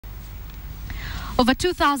Over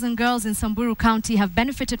 2,000 girls in Samburu County have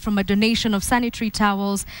benefited from a donation of sanitary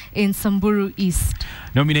towels in Samburu East.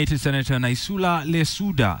 Nominated Senator Naisula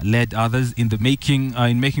Lesuda led others in making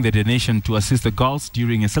the donation to assist the girls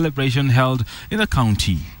during a celebration held in the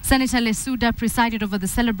county. Senator Lesuda presided over the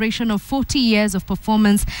celebration of 40 years of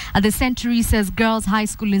performance at the Sanitary Girls High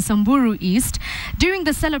School in Samburu East. During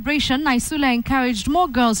the celebration, Naisula encouraged more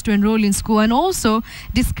girls to enroll in school and also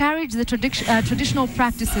discouraged the traditional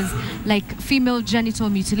practices like female genital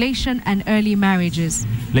mutilation and early marriages.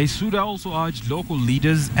 Lesuda also urged local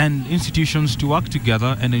leaders and institutions to work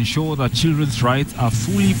together and ensure that children's rights are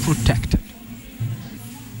fully protected.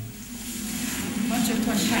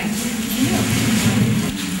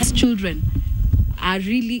 Children are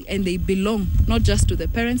really, and they belong not just to the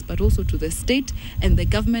parents but also to the state, and the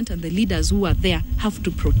government and the leaders who are there have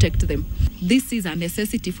to protect them. This is a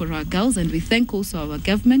necessity for our girls, and we thank also our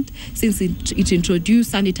government since it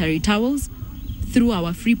introduced sanitary towels through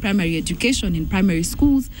our free primary education in primary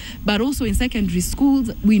schools, but also in secondary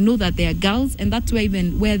schools. We know that they are girls, and that's where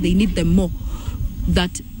even where they need them more,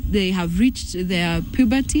 that they have reached their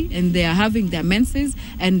puberty and they are having their menses,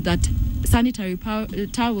 and that sanitary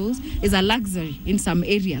towels is a luxury in some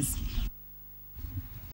areas.